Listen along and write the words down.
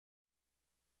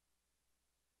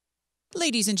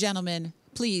Ladies and gentlemen,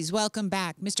 please welcome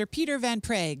back Mr. Peter Van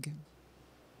Prague.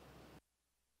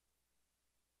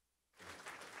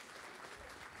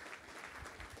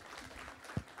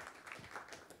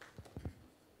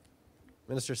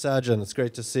 Minister Sajjan, it's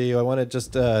great to see you. I want to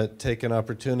just take an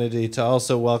opportunity to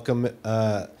also welcome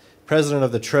President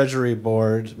of the Treasury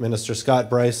Board, Minister Scott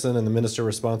Bryson, and the Minister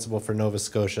responsible for Nova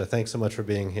Scotia. Thanks so much for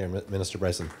being here, Minister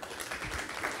Bryson.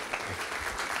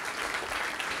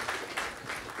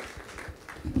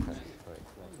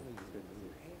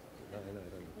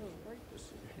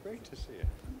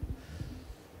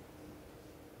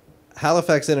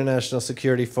 Halifax International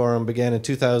Security Forum began in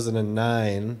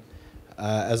 2009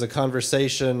 as a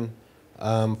conversation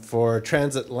for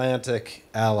transatlantic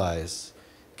allies.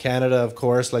 Canada, of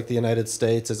course, like the United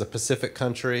States, is a Pacific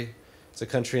country. It's a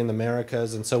country in the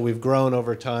Americas, and so we've grown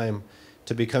over time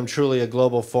to become truly a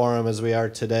global forum as we are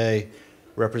today,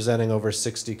 representing over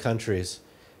 60 countries.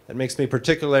 It makes me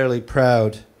particularly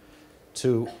proud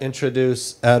to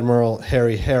introduce Admiral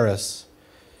Harry Harris,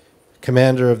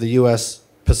 Commander of the U.S.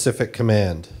 Pacific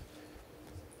Command.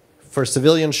 For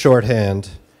civilian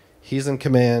shorthand, he's in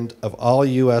command of all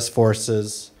U.S.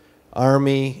 forces,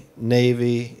 Army,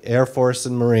 Navy, Air Force,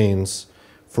 and Marines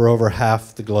for over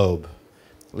half the globe.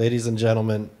 Ladies and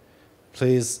gentlemen,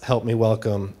 please help me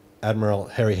welcome Admiral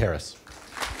Harry Harris.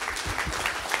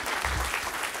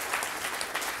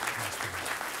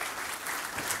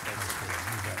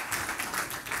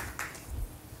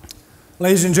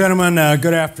 Ladies and gentlemen,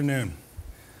 good afternoon.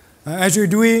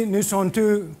 Aujourd'hui, nous sommes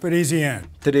tous Parisiens.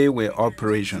 Today we're all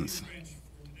Parisians.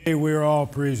 Today we're all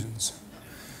Parisians.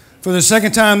 For the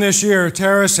second time this year,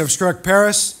 terrorists have struck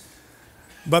Paris,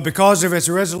 but because of its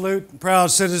resolute, proud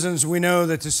citizens, we know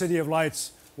that the City of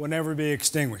Lights will never be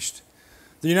extinguished.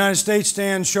 The United States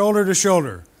stands shoulder to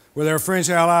shoulder with our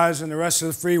French allies and the rest of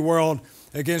the free world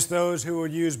against those who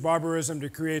would use barbarism to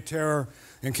create terror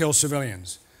and kill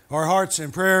civilians. Our hearts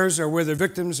and prayers are with the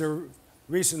victims of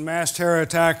recent mass terror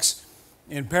attacks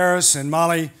in Paris and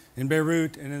Mali, in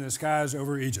Beirut, and in the skies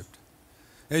over Egypt.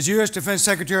 As U.S. Defense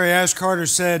Secretary Ash Carter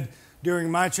said during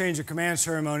my change of command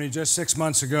ceremony just 6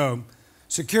 months ago,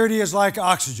 security is like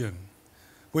oxygen.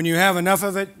 When you have enough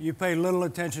of it, you pay little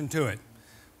attention to it.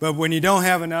 But when you don't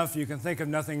have enough, you can think of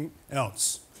nothing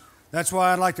else. That's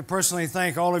why I'd like to personally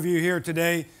thank all of you here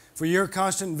today for your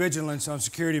constant vigilance on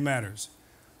security matters.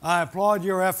 I applaud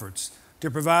your efforts to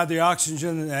provide the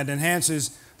oxygen that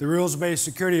enhances the rules-based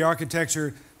security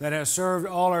architecture that has served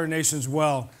all our nations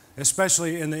well,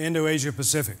 especially in the Indo-Asia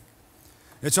Pacific.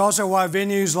 It's also why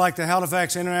venues like the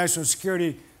Halifax International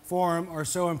Security Forum are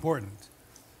so important,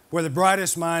 where the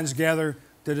brightest minds gather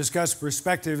to discuss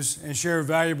perspectives and share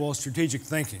valuable strategic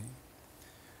thinking.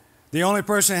 The only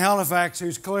person in Halifax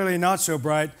who's clearly not so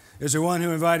bright is the one who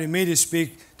invited me to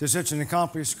speak to such an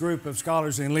accomplished group of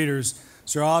scholars and leaders,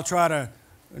 so I'll try to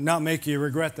not make you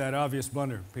regret that obvious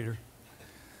blunder, Peter.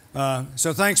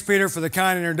 So thanks, Peter, for the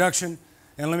kind introduction.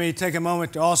 And let me take a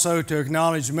moment to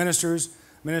acknowledge Ministers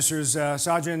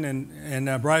Sajjan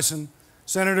and Bryson,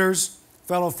 Senators,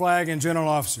 fellow flag and general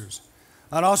officers.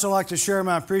 I'd also like to share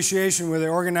my appreciation with the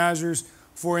organizers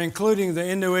for including the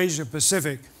Indo-Asia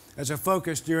Pacific as a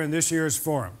focus during this year's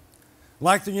forum.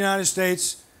 Like the United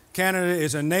States, Canada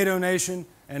is a NATO nation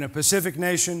and a Pacific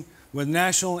nation with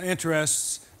national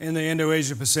interests in the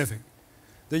Indo-Asia Pacific.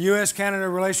 The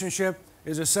U.S.-Canada relationship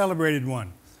is a celebrated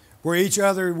one, where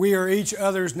we are each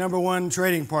other's #1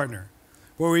 trading partner,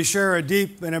 where we share a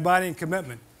deep and abiding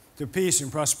commitment to peace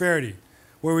and prosperity,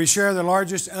 where we share the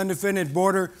largest undefended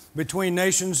border between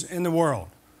nations in the world.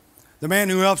 The man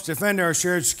who helps defend our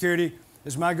shared security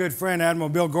is my good friend, Admiral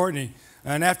Bill Gortney,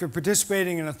 and after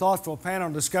participating in a thoughtful panel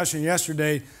discussion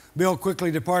yesterday, Bill quickly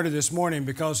departed this morning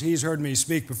because he's heard me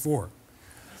speak before.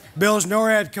 Bill's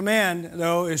NORAD command,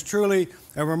 though, is truly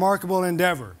a remarkable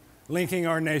endeavor, linking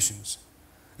our nations.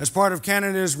 As part of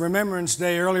Canada's Remembrance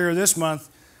Day earlier this month,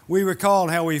 we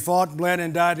recalled how we fought, bled,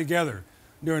 and died together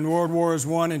during World Wars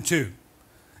I and II.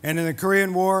 And in the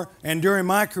Korean War, and during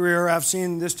my career, I've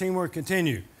seen this teamwork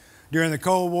continue. During the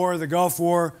Cold War, the Gulf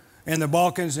War, in the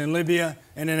Balkans, in Libya,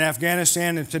 and in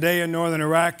Afghanistan, and today in northern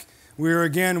Iraq, we are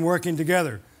again working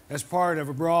together as part of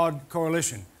a broad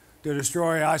coalition to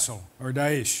destroy ISIL, or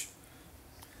Daesh.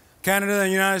 Canada and the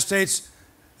United States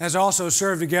have also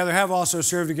served together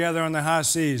on the high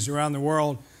seas around the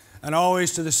world, and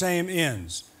always to the same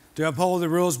ends, to uphold the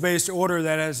rules-based order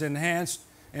that has enhanced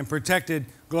and protected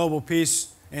global peace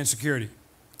and security.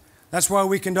 That's why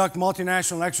we conduct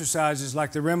multinational exercises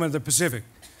like the Rim of the Pacific.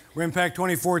 RIMPAC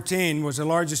 2014 was the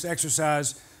largest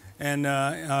exercise in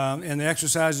the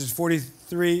exercise's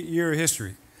 43-year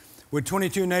history, with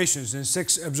 22 nations and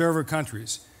 6 observer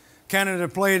countries. Canada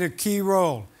played a key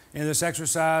role in this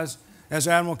exercise as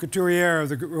Admiral Couturier of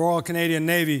the Royal Canadian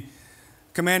Navy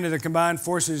commanded the Combined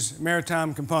Forces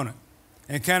Maritime Component.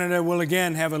 And Canada will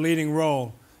again have a leading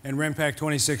role in RIMPAC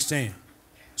 2016.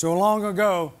 So long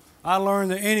ago, I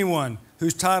learned that anyone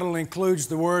whose title includes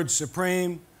the words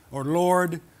supreme or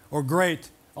Lord or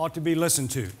great ought to be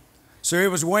listened to. So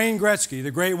it was Wayne Gretzky, the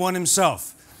great one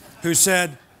himself, who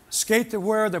said, skate to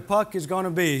where the puck is going to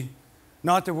be,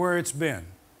 not to where it's been.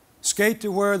 Skate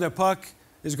to where the puck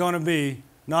is going to be,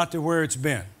 not to where it's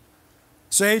been.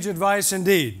 Sage advice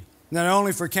indeed, not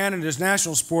only for Canada's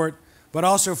national sport, but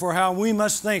also for how we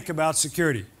must think about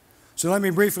security. So let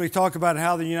me briefly talk about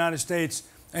how the United States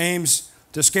aims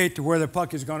to skate to where the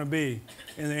puck is going to be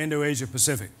in the Indo-Asia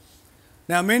Pacific.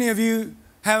 Now, many of you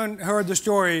haven't heard the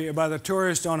story about a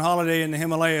tourist on holiday in the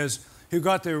Himalayas who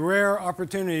got the rare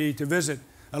opportunity to visit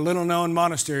a little-known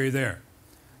monastery there.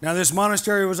 Now, this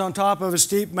monastery was on top of a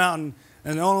steep mountain,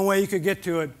 and the only way you could get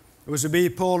to it was to be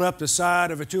pulled up the side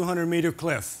of a 200-meter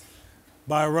cliff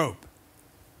by a rope.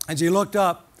 As he looked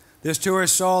up, this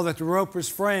tourist saw that the rope was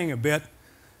fraying a bit,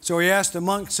 so he asked the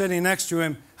monk sitting next to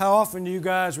him, how often do you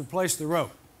guys replace the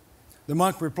rope? The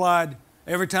monk replied,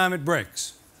 every time it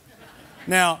breaks.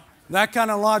 Now, that kind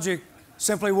of logic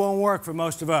simply won't work for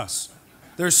most of us.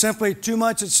 There's simply too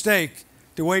much at stake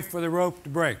to wait for the rope to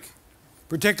break,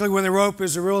 particularly when the rope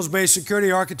is the rules-based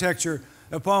security architecture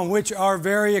upon which our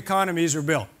very economies are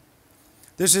built.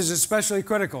 This is especially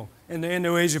critical in the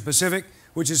Indo-Asia Pacific,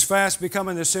 which is fast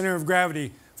becoming the center of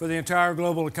gravity for the entire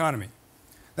global economy.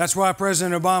 That's why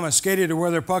President Obama skated to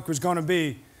where their puck was going to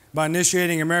be by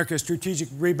initiating America's strategic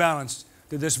rebalance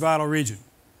to this vital region.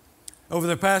 Over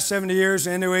the past 70 years,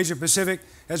 the Indo-Asia Pacific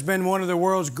has been one of the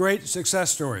world's great success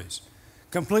stories.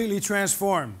 Completely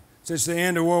transformed since the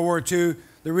end of World War II,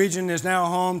 the region is now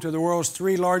home to the world's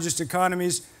 3 largest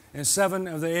economies and 7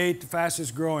 of the 8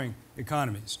 fastest growing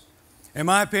economies. In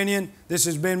my opinion, this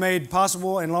has been made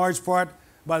possible in large part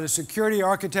by the security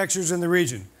architectures in the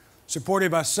region,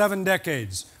 supported by 7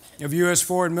 decades of U.S.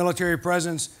 forward military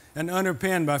presence and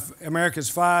underpinned by America's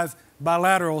 5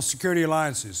 bilateral security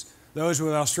alliances, those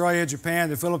with Australia, Japan,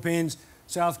 the Philippines,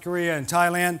 South Korea, and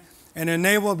Thailand, and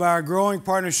enabled by our growing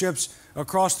partnerships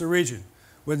across the region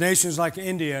with nations like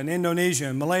India and Indonesia,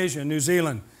 and Malaysia, New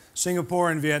Zealand,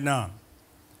 Singapore, and Vietnam.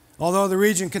 Although the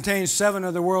region contains 7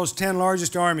 of the world's 10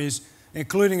 largest armies,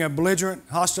 including a belligerent,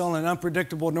 hostile, and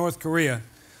unpredictable North Korea,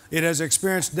 it has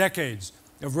experienced decades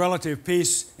of relative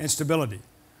peace and stability.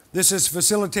 This has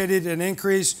facilitated an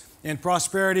increase in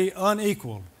prosperity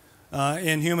unequaled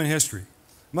in human history.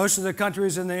 Most of the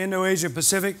countries in the Indo-Asia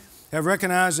Pacific have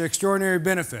recognized the extraordinary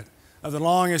benefit of the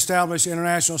long-established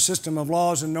international system of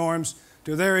laws and norms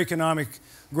to their economic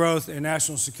growth and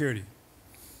national security.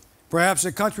 Perhaps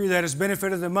the country that has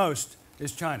benefited the most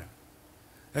is China.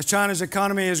 As China's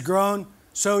economy has grown,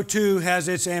 so too has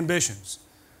its ambitions.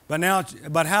 But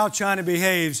how China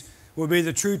behaves will be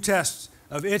the true test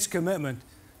of its commitment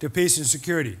to peace and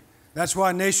security. That's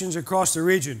why nations across the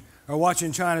region are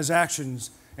watching China's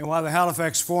actions and why the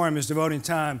Halifax Forum is devoting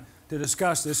time to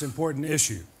discuss this important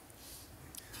issue.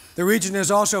 The region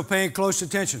is also paying close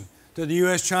attention to the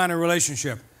U.S.-China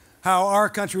relationship, how our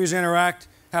countries interact,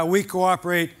 how we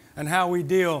cooperate, and how we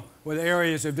deal with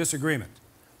areas of disagreement.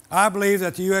 I believe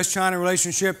that the U.S.-China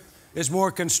relationship is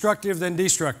more constructive than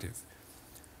destructive.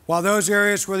 While those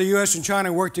areas where the U.S. and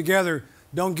China work together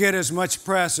don't get as much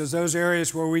press as those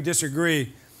areas where we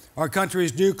disagree, our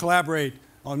countries do collaborate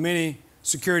on many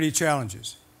security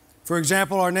challenges. For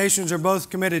example, our nations are both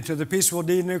committed to the peaceful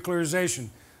denuclearization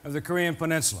of the Korean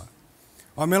Peninsula.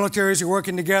 Our militaries are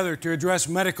working together to address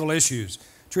medical issues,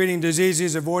 treating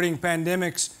diseases, avoiding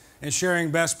pandemics, and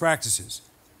sharing best practices.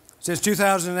 Since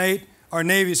 2008, our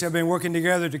navies have been working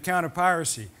together to counter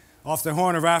piracy off the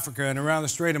Horn of Africa and around the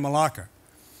Strait of Malacca.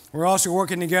 We're also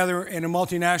working together in a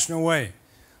multinational way.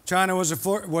 China was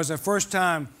a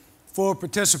first-time full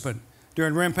participant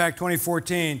during RIMPAC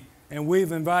 2014, and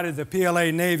we've invited the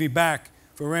PLA Navy back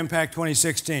for RIMPAC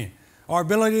 2016. Our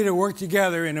ability to work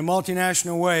together in a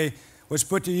multinational way was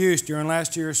put to use during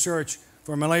last year's search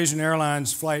for Malaysian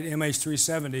Airlines flight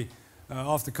MH370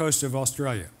 off the coast of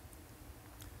Australia.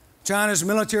 China's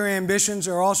military ambitions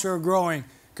are also growing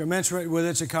commensurate with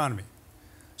its economy.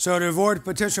 So to avoid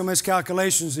potential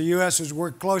miscalculations, the U.S. has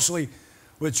worked closely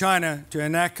with China to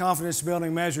enact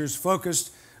confidence-building measures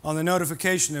focused on the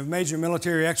notification of major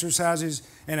military exercises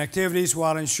and activities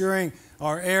while ensuring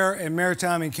our air and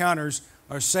maritime encounters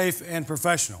are safe and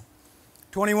professional.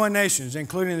 21 nations,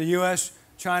 including the U.S.,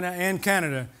 China, and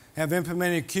Canada, have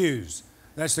implemented CUES.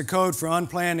 That's the Code for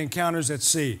Unplanned Encounters at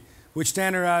Sea, which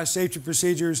standardize safety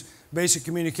procedures, basic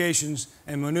communications,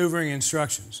 and maneuvering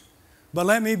instructions. But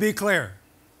let me be clear.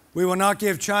 We will not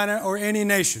give China or any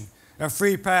nation a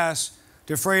free pass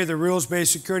to fray the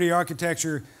rules-based security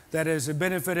architecture that has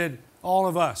benefited all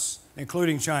of us,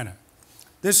 including China.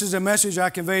 This is a message I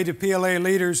conveyed to PLA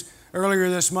leaders earlier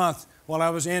this month while I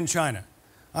was in China.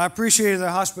 I appreciated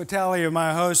the hospitality of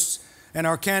my hosts and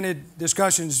our candid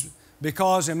discussions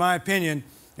because, in my opinion,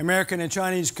 American and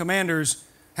Chinese commanders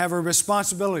have a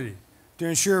responsibility to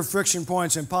ensure friction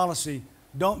points in policy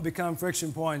don't become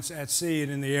friction points at sea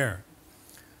and in the air.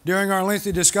 During our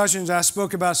lengthy discussions, I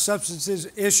spoke about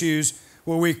substantive issues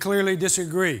where we clearly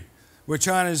disagree with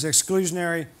China's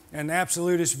exclusionary and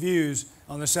absolutist views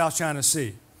on the South China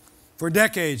Sea. For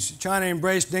decades, China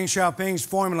embraced Deng Xiaoping's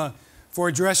formula for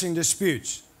addressing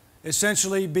disputes,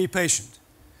 essentially be patient.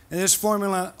 And this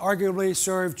formula arguably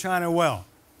served China well.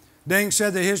 Deng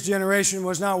said that his generation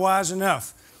was not wise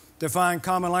enough to find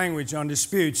common language on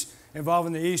disputes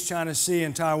involving the East China Sea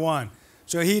and Taiwan,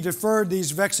 so he deferred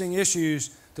these vexing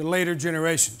issues to later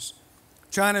generations.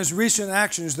 China's recent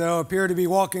actions, though, appear to be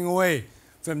walking away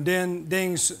from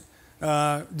Deng's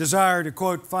desire to,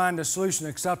 quote, find a solution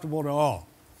acceptable to all.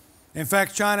 In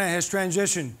fact, China has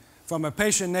transitioned from a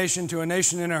patient nation to a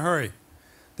nation in a hurry.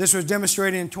 This was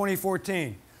demonstrated in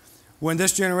 2014 when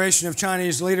this generation of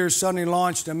Chinese leaders suddenly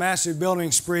launched a massive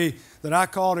building spree that I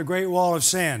called a Great Wall of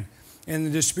Sand in the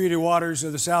disputed waters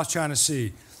of the South China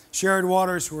Sea. Shared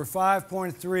waters were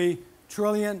 $5.3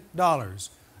 trillion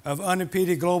of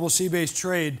unimpeded global sea-based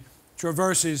trade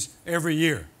traverses every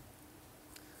year.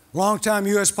 Long-time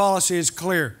U.S. policy is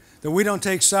clear that we don't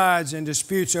take sides in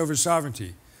disputes over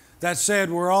sovereignty. That said,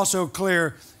 we're also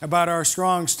clear about our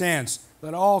strong stance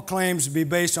that all claims be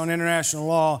based on international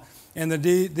law and that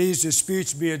these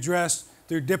disputes be addressed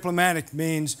through diplomatic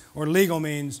means or legal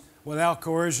means without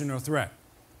coercion or threat.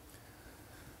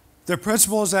 The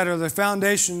principles that are the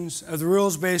foundations of the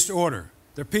rules-based order,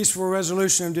 the peaceful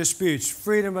resolution of disputes,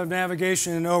 freedom of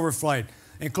navigation and overflight,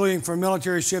 including for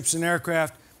military ships and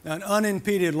aircraft, and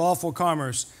unimpeded lawful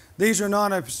commerce, these are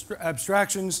not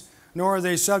abstractions, nor are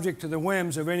they subject to the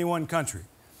whims of any one country.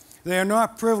 They are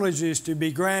not privileges to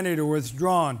be granted or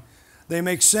withdrawn. They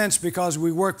make sense because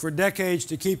we work for decades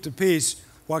to keep the peace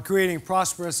while creating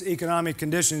prosperous economic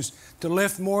conditions to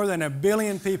lift more than 1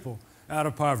 billion people out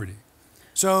of poverty.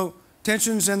 So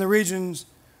tensions in the region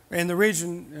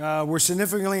were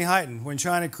significantly heightened when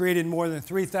China created more than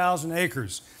 3,000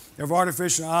 acres of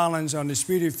artificial islands on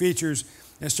disputed features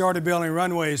and started building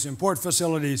runways and port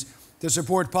facilities to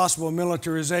support possible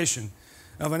militarization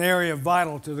of an area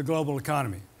vital to the global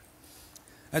economy.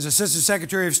 As Assistant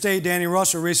Secretary of State Danny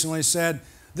Russell recently said,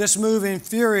 this move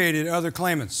infuriated other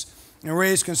claimants and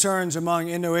raised concerns among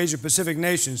Indo-Asia-Pacific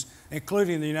nations,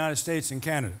 including the United States and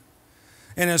Canada.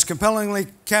 And as compellingly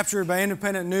captured by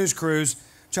independent news crews,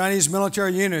 Chinese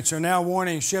military units are now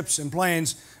warning ships and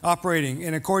planes operating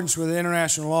in accordance with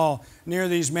international law near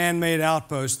these man-made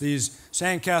outposts, these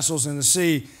sandcastles in the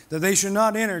sea, that they should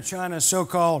not enter China's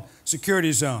so-called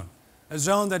security zone, a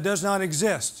zone that does not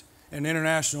exist in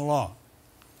international law.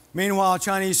 Meanwhile,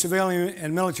 Chinese civilian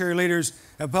and military leaders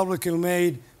have publicly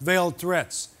made veiled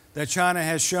threats that China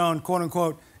has shown,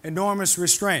 quote-unquote, enormous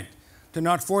restraint to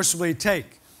not forcibly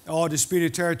take all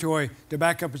disputed territory to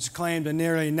back up its claim to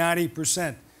nearly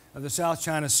 90% of the South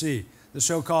China Sea, the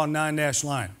so-called 9-dash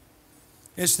line.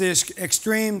 It's this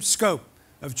extreme scope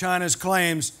of China's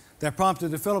claims that prompted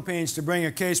the Philippines to bring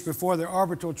a case before the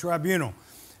arbitral tribunal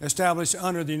established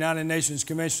under the United Nations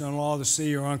Convention on Law of the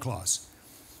Sea, or UNCLOS.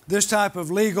 This type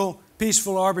of legal,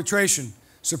 peaceful arbitration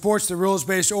supports the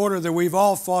rules-based order that we've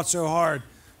all fought so hard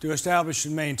to establish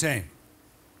and maintain.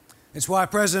 It's why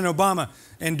President Obama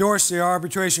endorsed the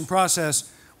arbitration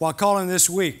process while calling this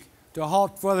week to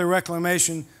halt further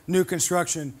reclamation, new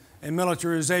construction, and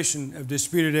militarization of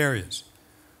disputed areas.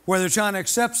 Whether China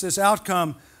accepts this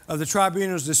outcome of the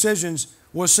tribunal's decisions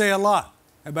will say a lot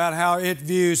about how it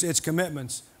views its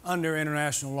commitments under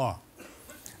international law.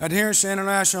 Adherence to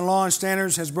international law and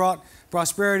standards has brought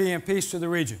prosperity and peace to the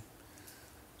region.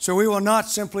 So we will not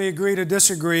simply agree to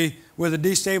disagree with the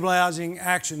destabilizing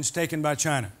actions taken by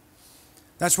China.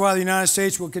 That's why the United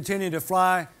States will continue to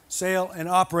fly, sail, and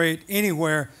operate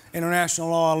anywhere international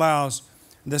law allows.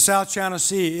 The South China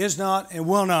Sea is not and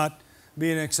will not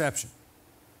be an exception.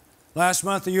 Last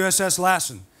month, the USS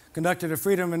Lassen conducted a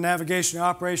freedom of navigation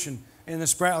operation in the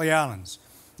Spratly Islands.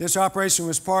 This operation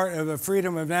was part of a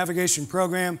freedom of navigation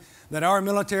program that our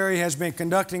military has been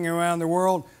conducting around the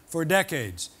world for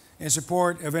decades in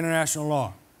support of international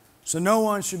law. So no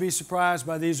one should be surprised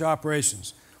by these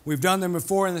operations. We've done them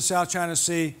before in the South China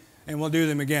Sea, and we'll do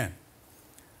them again.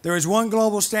 There is one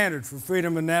global standard for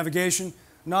freedom of navigation,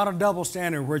 not a double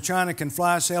standard where China can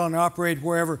fly, sail, and operate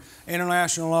wherever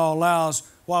international law allows,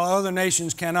 while other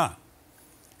nations cannot.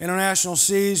 International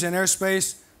seas and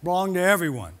airspace belong to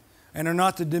everyone and are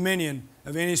not the dominion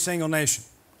of any single nation.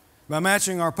 By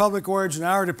matching our public words and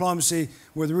our diplomacy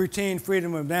with routine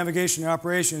freedom of navigation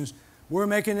operations, we're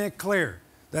making it clear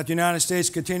that the United States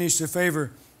continues to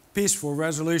favor peaceful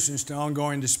resolutions to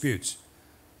ongoing disputes.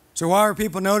 So why are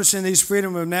people noticing these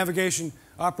freedom of navigation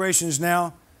operations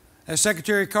now? As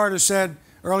Secretary Carter said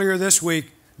earlier this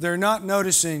week, they're not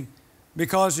noticing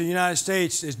because the United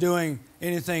States is doing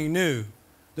anything new.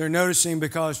 They're noticing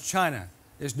because China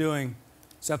is doing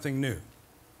something new.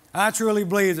 I truly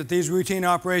believe that these routine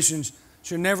operations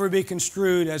should never be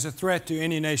construed as a threat to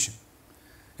any nation.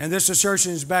 And this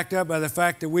assertion is backed up by the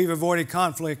fact that we've avoided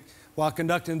conflict while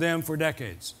conducting them for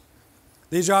decades.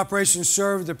 These operations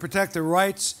serve to protect the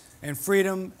rights and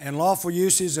freedom and lawful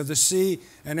uses of the sea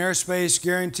and airspace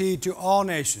guaranteed to all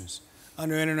nations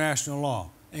under international law,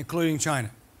 including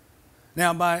China.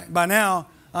 Now, by now,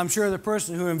 I'm sure the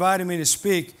person who invited me to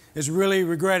speak is really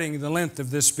regretting the length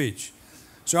of this speech.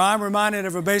 So I'm reminded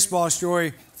of a baseball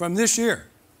story from this year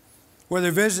where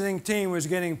the visiting team was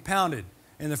getting pounded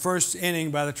in the first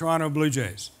inning by the Toronto Blue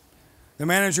Jays. The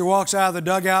manager walks out of the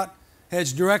dugout,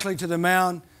 heads directly to the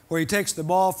mound where he takes the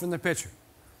ball from the pitcher.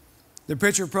 The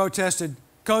pitcher protested,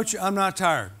 "Coach, I'm not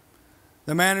tired."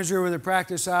 The manager with a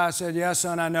practiced eye said, "Yes,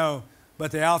 son, I know,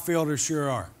 but the outfielders sure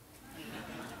are."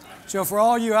 So for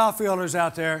all you outfielders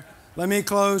out there, let me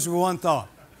close with one thought.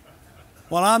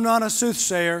 While I'm not a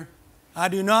soothsayer, I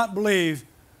do not believe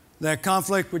that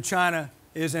conflict with China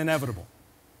is inevitable.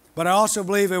 But I also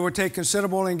believe it would take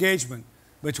considerable engagement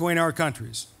between our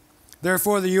countries.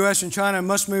 Therefore, the U.S. and China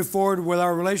must move forward with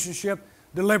our relationship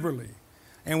deliberately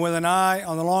and with an eye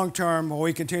on the long term while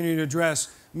we continue to address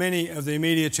many of the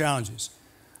immediate challenges.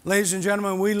 Ladies and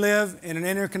gentlemen, we live in an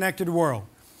interconnected world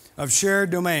of shared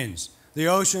domains: the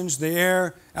oceans, the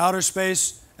air, outer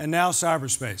space, and now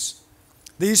cyberspace.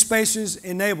 These spaces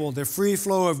enable the free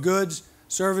flow of goods,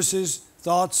 services,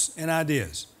 thoughts, and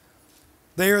ideas.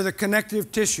 They are the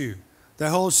connective tissue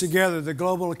that holds together the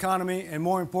global economy and,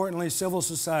 more importantly, civil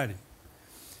society.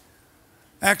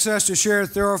 Access to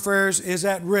shared thoroughfares is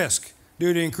at risk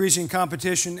due to increasing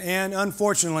competition and,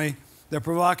 unfortunately, the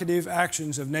provocative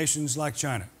actions of nations like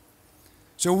China.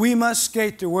 So we must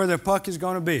skate to where the puck is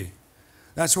going to be.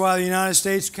 That's why the United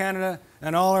States, Canada,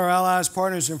 and all our allies,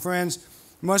 partners, and friends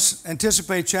must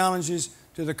anticipate challenges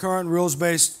to the current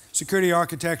rules-based security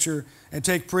architecture and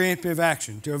take preemptive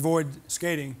action to avoid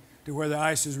skating to where the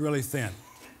ice is really thin.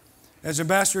 As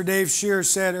Ambassador Dave Scheer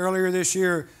said earlier this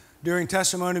year during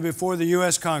testimony before the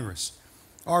U.S. Congress,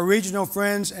 our regional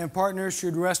friends and partners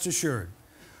should rest assured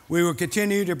we will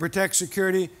continue to protect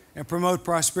security and promote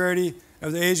prosperity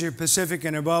of the Asia-Pacific,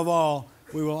 and above all,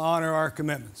 we will honor our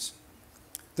commitments.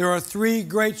 There are three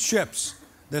great ships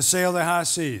that sail the high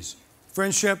seas: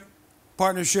 friendship,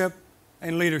 partnership,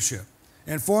 and leadership.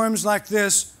 And forums like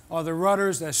this are the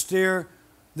rudders that steer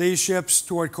these ships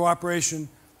toward cooperation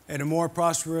and a more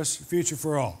prosperous future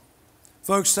for all.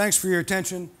 Folks, thanks for your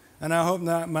attention, and I hope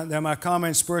that my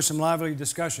comments spur some lively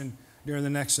discussion during the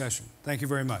next session. Thank you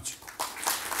very much.